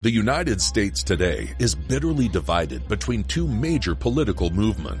The United States today is bitterly divided between two major political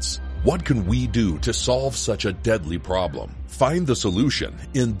movements. What can we do to solve such a deadly problem? Find the solution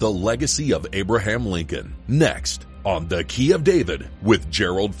in The Legacy of Abraham Lincoln, next on The Key of David with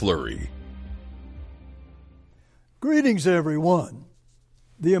Gerald Flurry. Greetings, everyone.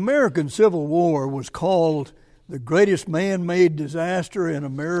 The American Civil War was called the greatest man-made disaster in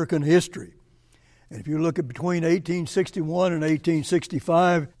American history. And if you look at between 1861 and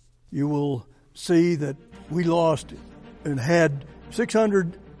 1865, you will see that we lost and had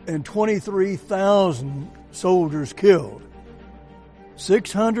 623,000 soldiers killed.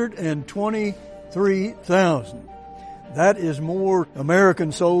 623,000. That is more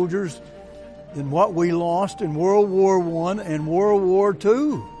American soldiers than what we lost in World War I and World War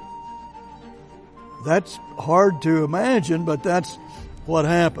II. That's hard to imagine, but that's what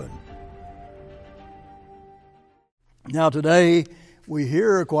happened. Now today, we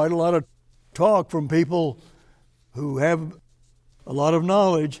hear quite a lot of talk from people who have a lot of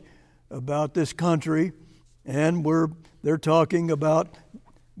knowledge about this country, and they're talking about,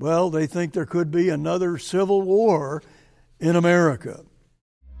 well, they think there could be another civil war in America.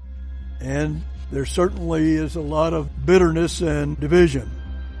 And there certainly is a lot of bitterness and division.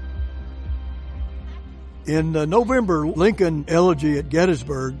 In the November Lincoln elegy at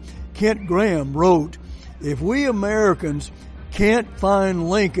Gettysburg, Kent Graham wrote, "If we Americans can't find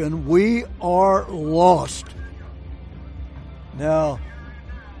Lincoln, we are lost." Now,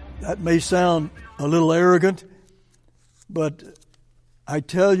 that may sound a little arrogant, but I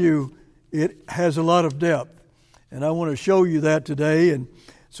tell you, it has a lot of depth. And I want to show you that today, and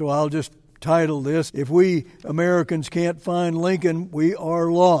so I'll just title this, "If we Americans can't find Lincoln, we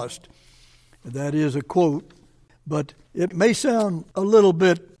are lost." That is a quote, but it may sound a little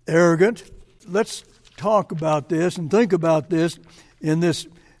bit arrogant. Let's talk about this and think about this in this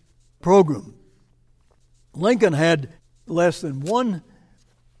program. Lincoln had less than 1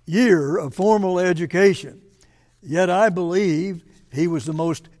 year of formal education, yet I believe he was the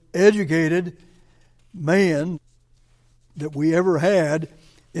most educated man that we ever had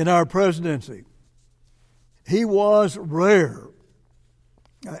in our presidency. He was rare.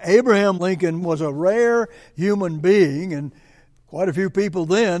 Abraham Lincoln was a rare human being, and quite a few people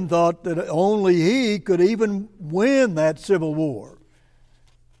then thought that only he could even win that Civil War.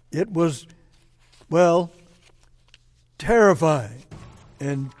 It was, well, terrifying,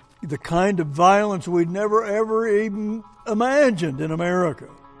 and the kind of violence we'd never ever even imagined in America.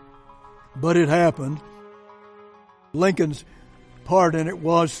 But it happened. Lincoln's part in it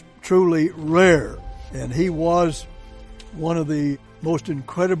was truly rare, and he was one of the most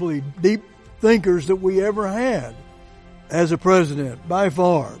incredibly deep thinkers that we ever had as a president, by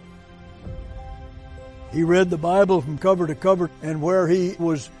far. He read the Bible from cover to cover, and where he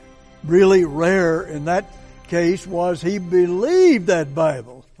was really rare in that case was he believed that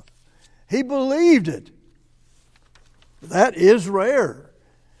Bible. He believed it. That is rare.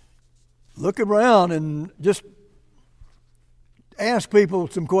 Look around and just ask people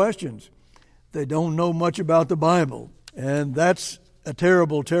some questions. They don't know much about the Bible, and that's a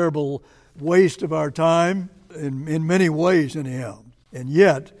terrible, terrible waste of our time in many ways anyhow. And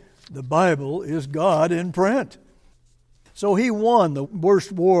yet, the Bible is God in print. So he won the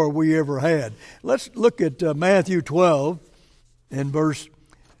worst war we ever had. Let's look at Matthew 12 and verse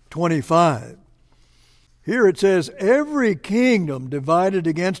 25. Here it says, "Every kingdom divided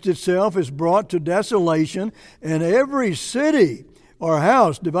against itself is brought to desolation, and every city or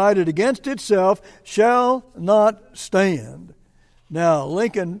house divided against itself shall not stand." Now,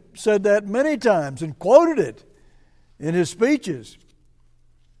 Lincoln said that many times and quoted it in his speeches,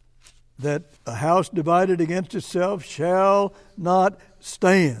 that a house divided against itself shall not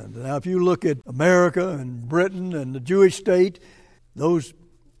stand. Now, if you look at America and Britain and the Jewish state, those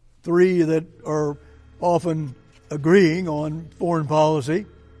three that are often agreeing on foreign policy,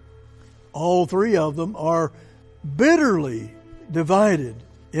 all three of them are bitterly divided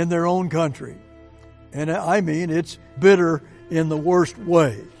in their own country. And I mean, it's bitter in the worst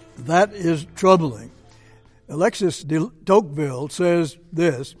way. That is troubling. Alexis de Tocqueville says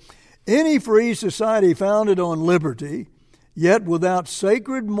this, "Any free society founded on liberty, yet without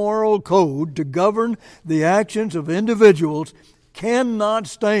sacred moral code to govern the actions of individuals, cannot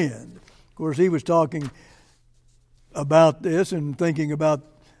stand." Of course, he was talking about this and thinking about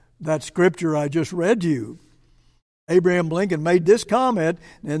that scripture I just read to you. Abraham Lincoln made this comment,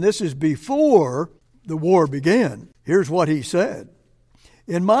 and this is before the war began. Here's what he said.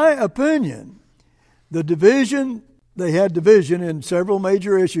 "In my opinion, they had division in several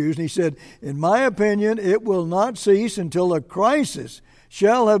major issues, and he said, in my opinion, it will not cease until a crisis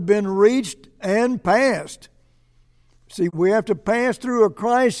shall have been reached and passed. See, we have to pass through a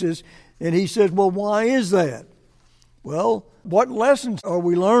crisis, and he says, well, why is that? Well, what lessons are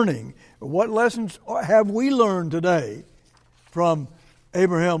we learning? What lessons have we learned today from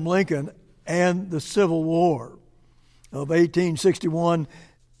Abraham Lincoln and the Civil War of 1861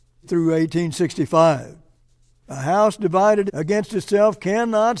 through 1865? A house divided against itself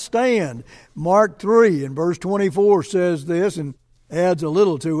cannot stand. Mark 3 and verse 24 says this and adds a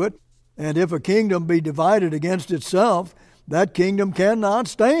little to it. And if a kingdom be divided against itself, that kingdom cannot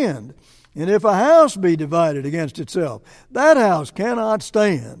stand. And if a house be divided against itself, that house cannot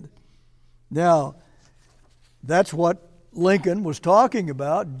stand. Now, that's what Lincoln was talking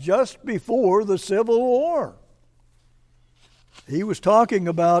about just before the Civil War. He was talking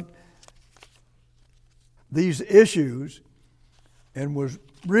about these issues and was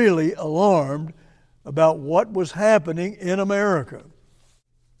really alarmed about what was happening in America.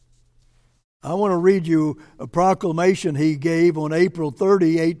 I want to read you a proclamation he gave on April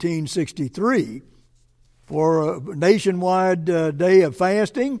 30, 1863, for a nationwide day of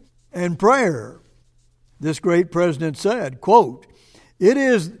fasting and prayer. This great president said, quote, "It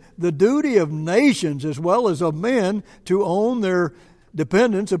is the duty of nations as well as of men to own their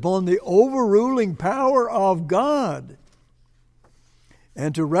dependence upon the overruling power of God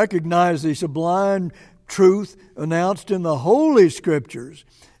and to recognize the sublime truth announced in the Holy Scriptures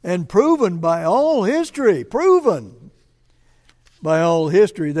and proven by all history,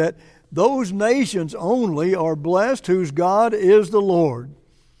 that those nations only are blessed whose God is the Lord.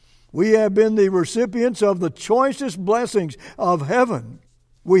 We have been the recipients of the choicest blessings of heaven.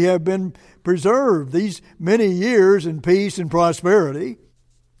 We have been preserved these many years in peace and prosperity.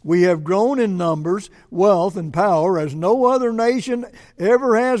 We have grown in numbers, wealth, and power as no other nation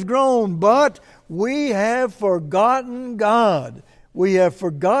ever has grown, but we have forgotten God." We have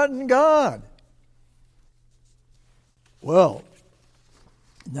forgotten God. Well,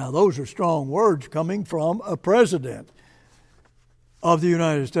 now those are strong words coming from a president of the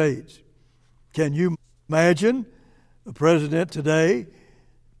United States. Can you imagine a president today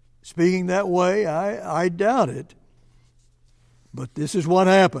speaking that way? I doubt it. But this is what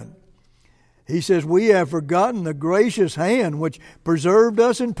happened. He says, "We have forgotten the gracious hand which preserved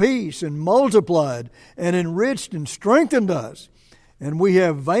us in peace and multiplied and enriched and strengthened us. And we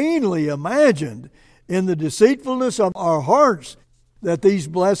have vainly imagined in the deceitfulness of our hearts that these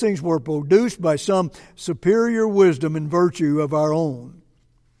blessings were produced by some superior wisdom and virtue of our own."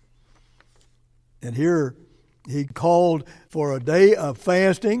 And here he called for a day of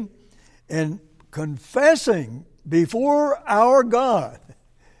fasting and confessing before our God.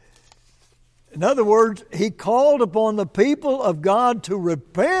 In other words, he called upon the people of God to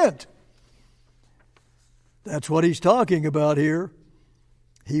repent. That's what he's talking about here.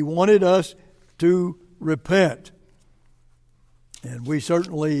 He wanted us to repent. And we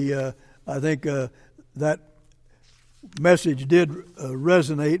certainly, I think that message did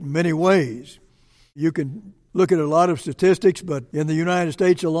resonate in many ways. You can look at a lot of statistics, but in the United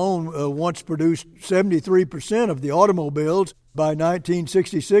States alone, once produced 73% of the automobiles. By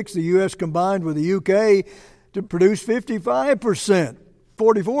 1966, the U.S. combined with the U.K. to produce 55%,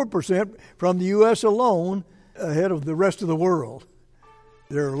 44% from the U.S. alone, ahead of the rest of the world.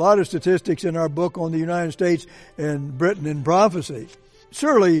 There are a lot of statistics in our book on the United States and Britain in prophecy.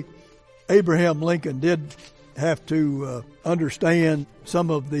 Surely, Abraham Lincoln did have to understand some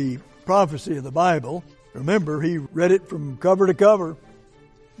of the prophecy of the Bible. Remember, he read it from cover to cover.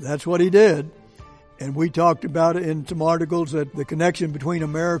 That's what he did. And we talked about it in some articles that the connection between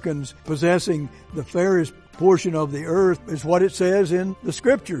Americans possessing the fairest portion of the earth is what it says in the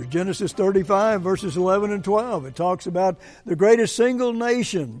Scriptures. Genesis 35, verses 11 and 12. It talks about the greatest single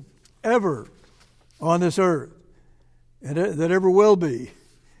nation ever on this earth, and that ever will be.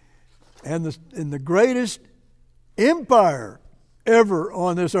 And the greatest empire ever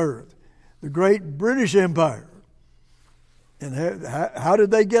on this earth, the great British Empire. And how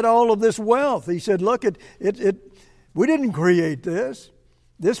did they get all of this wealth? He said, look, we didn't create this.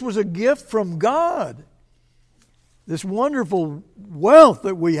 This was a gift from God. This wonderful wealth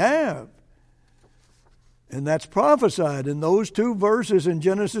that we have. And that's prophesied in those two verses in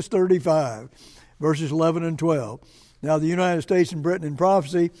Genesis 35, verses 11 and 12. Now, the United States and Britain in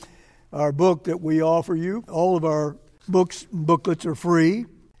Prophecy, our book that we offer you, all of our books and booklets are free,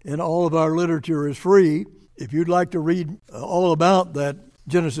 and all of our literature is free. If you'd like to read all about that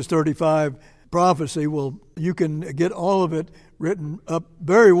Genesis 35 prophecy, well, you can get all of it written up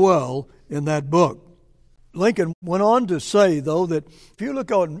very well in that book. Lincoln went on to say, though, that if you look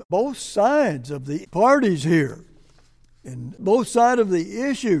on both sides of the parties here, And both sides of the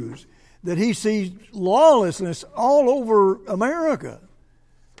issues, that he sees lawlessness all over America.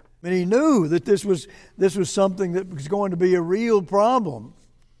 And he knew that this was something that was going to be a real problem.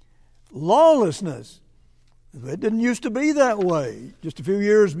 Lawlessness. It didn't used to be that way just a few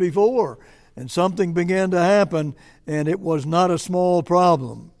years before. And something began to happen, and it was not a small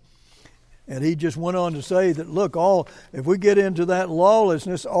problem. And he just went on to say that, look, if we get into that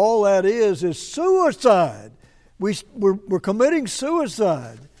lawlessness, all that is suicide. We're committing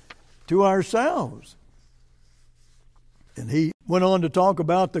suicide to ourselves. And he went on to talk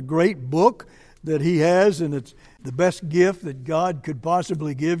about the great book that he has, and it's the best gift that God could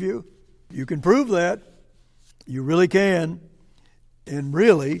possibly give you. You can prove that. You really can. And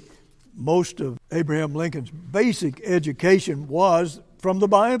really, most of Abraham Lincoln's basic education was from the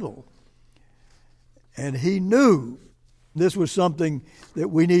Bible. And he knew this was something that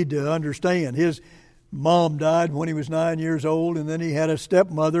we need to understand. His mom died when he was 9 years old, and then he had a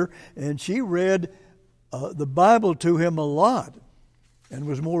stepmother, and she read the Bible to him a lot and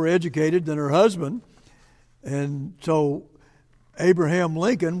was more educated than her husband. And so Abraham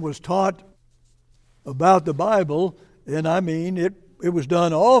Lincoln was taught about the Bible, and I mean, it was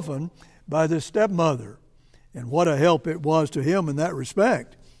done often by this stepmother. And what a help it was to him in that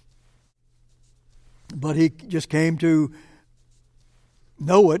respect. But he just came to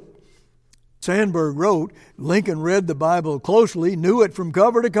know it. Sandberg wrote, Lincoln read the Bible closely, knew it from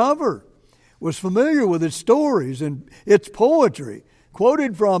cover to cover, was familiar with its stories and its poetry,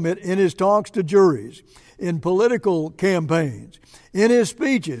 quoted from it in his talks to juries, in political campaigns, in his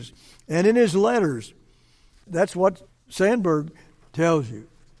speeches, and in his letters. That's what Sandberg tells you,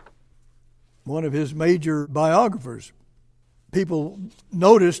 one of his major biographers. People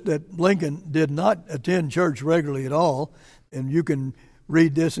noticed that Lincoln did not attend church regularly at all, and you can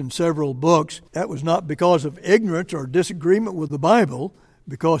read this in several books. That was not because of ignorance or disagreement with the Bible,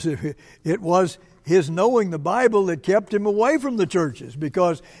 because it was his knowing the Bible that kept him away from the churches,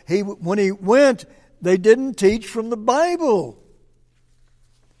 because when he went, they didn't teach from the Bible.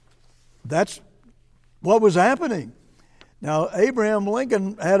 That's what was happening. Now, Abraham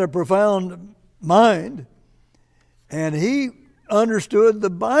Lincoln had a profound mind, and he understood the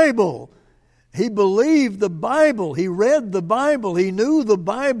Bible. He believed the Bible. He read the Bible. He knew the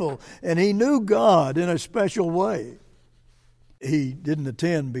Bible, and he knew God in a special way. He didn't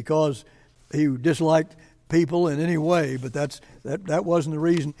attend because he disliked people in any way, but that wasn't the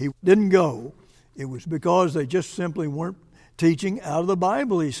reason he didn't go. It was because they just simply weren't teaching out of the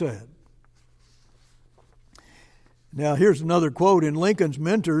Bible, he said. Now, here's another quote. In Lincoln's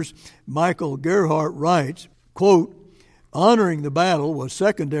Mentors, Michael Gerhardt writes, quote, honoring the battle was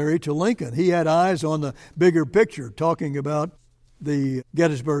secondary to Lincoln. He had eyes on the bigger picture, talking about the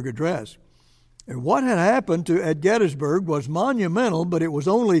Gettysburg Address. And what had happened at Gettysburg was monumental, but it was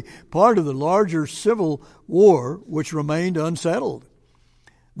only part of the larger Civil War which remained unsettled.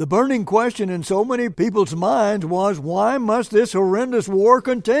 The burning question in so many people's minds was, why must this horrendous war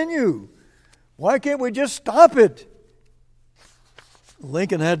continue? Why can't we just stop it?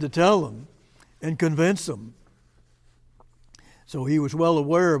 Lincoln had to tell them and convince them. So he was well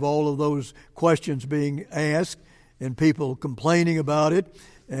aware of all of those questions being asked and people complaining about it.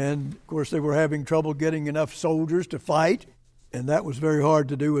 And, of course, they were having trouble getting enough soldiers to fight, and that was very hard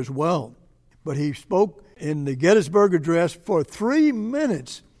to do as well. But he spoke in the Gettysburg Address for 3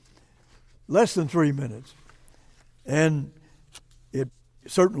 minutes, less than 3 minutes. And it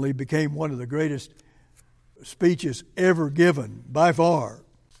certainly became one of the greatest speeches ever given, by far.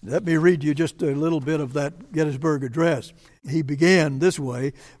 Let me read you just a little bit of that Gettysburg Address. He began this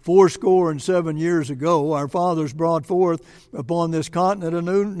way, 77 years ago, our fathers brought forth upon this continent a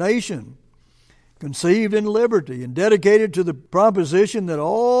new nation, conceived in liberty and dedicated to the proposition that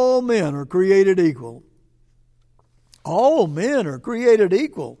all men are created equal. All men are created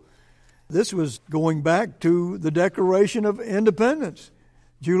equal. This was going back to the Declaration of Independence,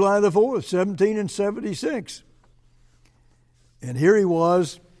 July the 4th, 1776. And here he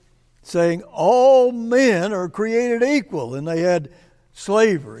was saying all men are created equal, and they had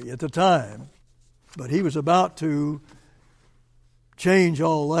slavery at the time. But he was about to change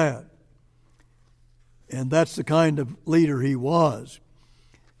all that. And that's the kind of leader he was.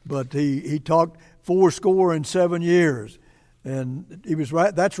 But he talked 77 years. And he was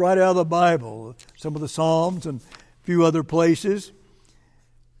right. That's right out of the Bible. Some of the Psalms and a few other places.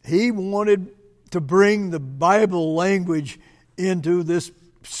 He wanted to bring the Bible language into this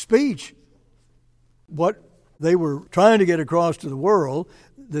speech. What they were trying to get across to the world,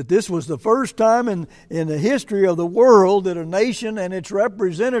 that this was the first time in the history of the world that a nation and its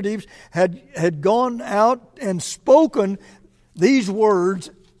representatives had gone out and spoken these words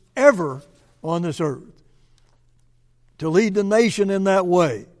ever on this earth, to lead the nation in that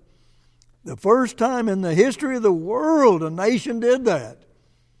way. The first time in the history of the world a nation did that.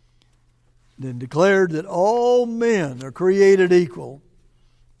 Then declared that all men are created equal.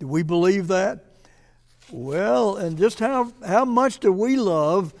 Do we believe that? Well, and just how much do we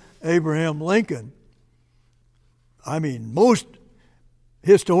love Abraham Lincoln? I mean, most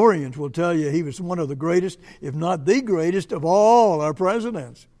historians will tell you he was one of the greatest, if not the greatest, of all our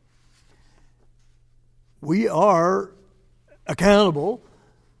presidents. We are accountable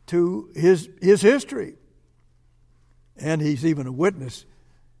to his history. And he's even a witness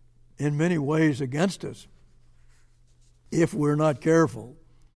in many ways against us if we're not careful.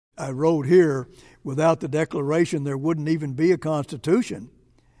 I wrote here, without the Declaration, there wouldn't even be a Constitution.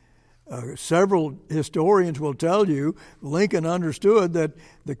 Several historians will tell you Lincoln understood that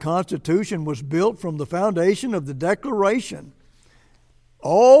the Constitution was built from the foundation of the Declaration.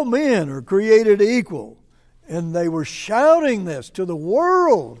 All men are created equal. And they were shouting this to the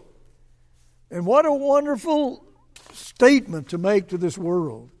world. And what a wonderful statement to make to this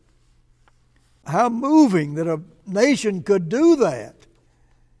world. How moving that a nation could do that.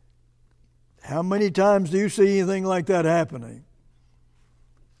 How many times do you see anything like that happening?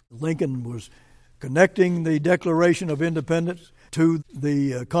 Lincoln was connecting the Declaration of Independence to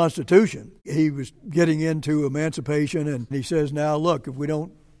the Constitution. He was getting into emancipation, and he says, now look, if we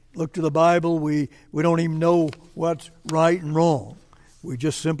don't look to the Bible, we don't even know what's right and wrong. We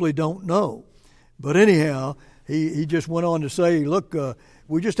just simply don't know. But anyhow, he just went on to say, look,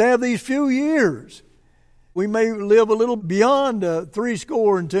 we just have these few years. We may live a little beyond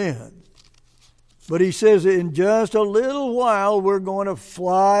 70. But he says, in just a little while, we're going to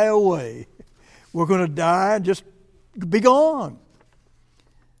fly away. We're going to die and just be gone.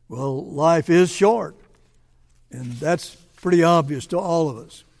 Well, life is short. And that's pretty obvious to all of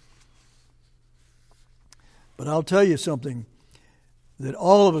us. But I'll tell you something that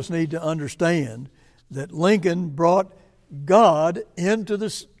all of us need to understand, that Lincoln brought God into the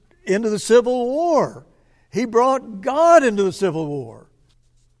Civil War. He brought God into the Civil War.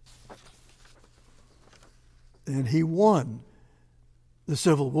 And he won the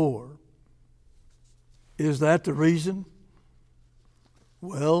Civil War. Is that the reason?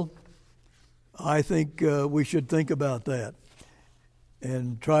 Well, I think we should think about that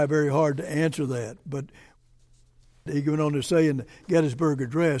and try very hard to answer that. But he went on to say in the Gettysburg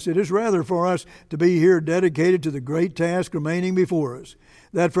Address, it is rather for us to be here dedicated to the great task remaining before us,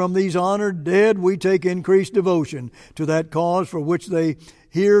 that from these honored dead we take increased devotion to that cause for which they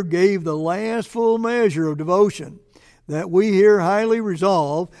here gave the last full measure of devotion, that we here highly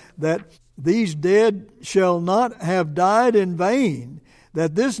resolve that these dead shall not have died in vain,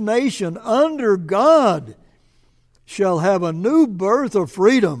 that this nation under God shall have a new birth of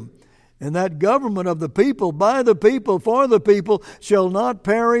freedom, and that government of the people, by the people, for the people, shall not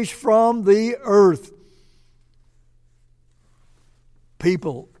perish from the earth.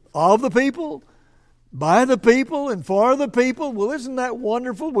 People of the people, by the people, and for the people. Well, isn't that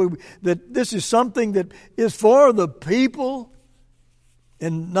wonderful? That this is something that is for the people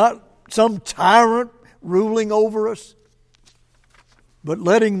and not some tyrant ruling over us, but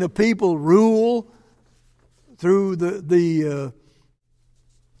letting the people rule through the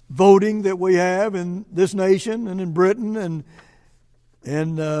voting that we have in this nation and in Britain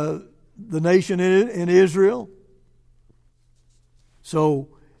and the nation in Israel. So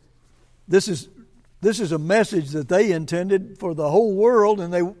this is a message that they intended for the whole world,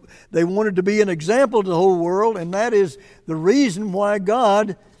 and they wanted to be an example to the whole world, and that is the reason why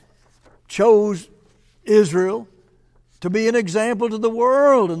God chose Israel to be an example to the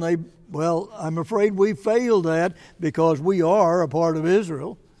world. And I'm afraid we failed that because we are a part of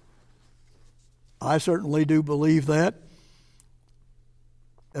Israel. I certainly do believe that.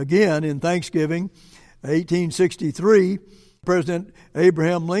 Again, in Thanksgiving, 1863, President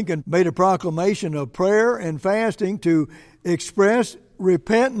Abraham Lincoln made a proclamation of prayer and fasting to express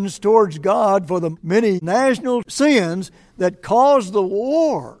repentance towards God for the many national sins that caused the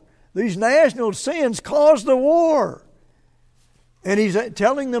war. These national sins caused the war. And he's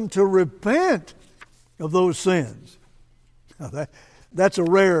telling them to repent of those sins. Now that's a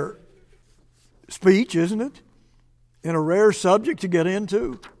rare speech, isn't it? And a rare subject to get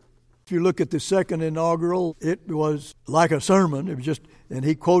into. If you look at the second inaugural, it was like a sermon. It was just, and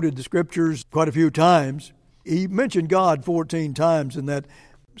he quoted the scriptures quite a few times. He mentioned God 14 times in that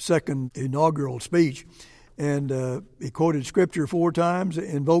second inaugural speech. And he quoted Scripture 4 times,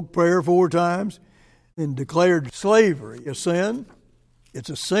 invoked prayer 4 times, and declared slavery a sin.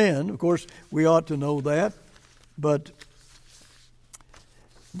 It's a sin. Of course, we ought to know that. But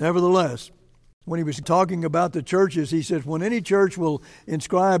nevertheless, when he was talking about the churches, he says, when any church will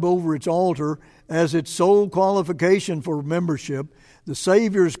inscribe over its altar as its sole qualification for membership the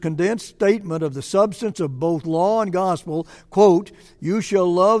Savior's condensed statement of the substance of both law and gospel, quote, you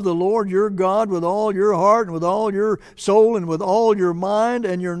shall love the Lord your God with all your heart and with all your soul and with all your mind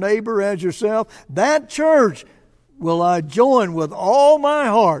and your neighbor as yourself, that church will I join with all my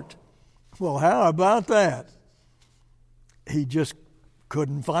heart. Well, how about that? He just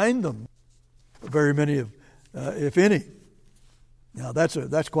couldn't find them. Very many of, if any. Now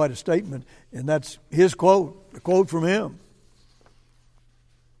that's quite a statement, and that's his quote, a quote from him.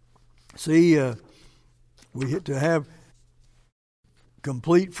 See, we to have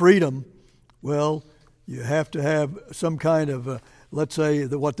complete freedom. Well, you have to have some kind of, let's say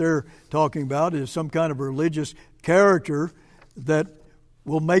that what they're talking about is some kind of religious character that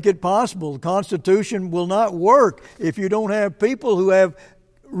will make it possible. The Constitution will not work if you don't have people who have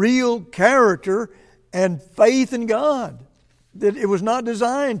real character and faith in God. That it was not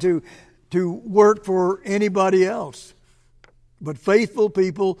designed to work for anybody else, but faithful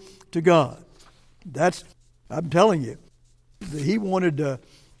people to God. That's, I'm telling you, he wanted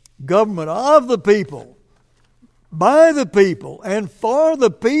government of the people, by the people, and for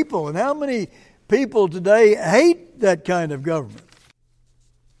the people. And how many people today hate that kind of government?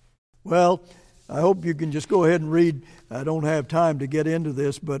 Well, I hope you can just go ahead and read. I don't have time to get into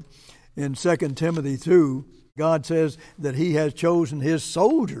this, but in 2 Timothy 2, God says that he has chosen his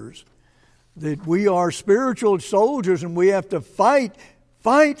soldiers, that we are spiritual soldiers and we have to fight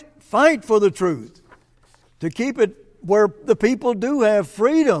for the truth, to keep it where the people do have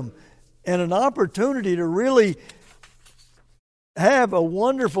freedom and an opportunity to really have a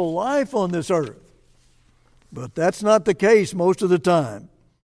wonderful life on this earth. But that's not the case most of the time.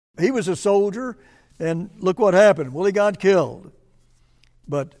 He was a soldier, and look what happened. Well, he got killed.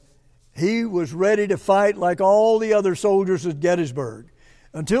 But he was ready to fight like all the other soldiers at Gettysburg.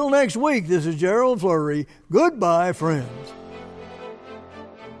 Until next week, this is Gerald Flurry. Goodbye, friends.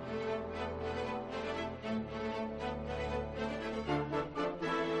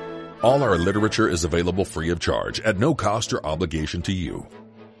 All our literature is available free of charge at no cost or obligation to you.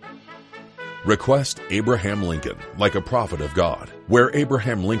 Request Abraham Lincoln, Like a Prophet of God, where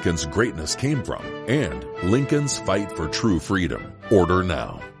Abraham Lincoln's greatness came from, and Lincoln's Fight for True Freedom. Order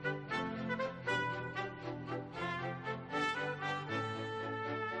now.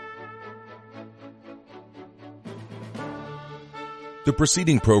 The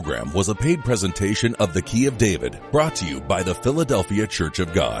preceding program was a paid presentation of The Key of David, brought to you by the Philadelphia Church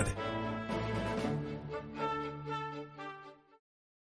of God.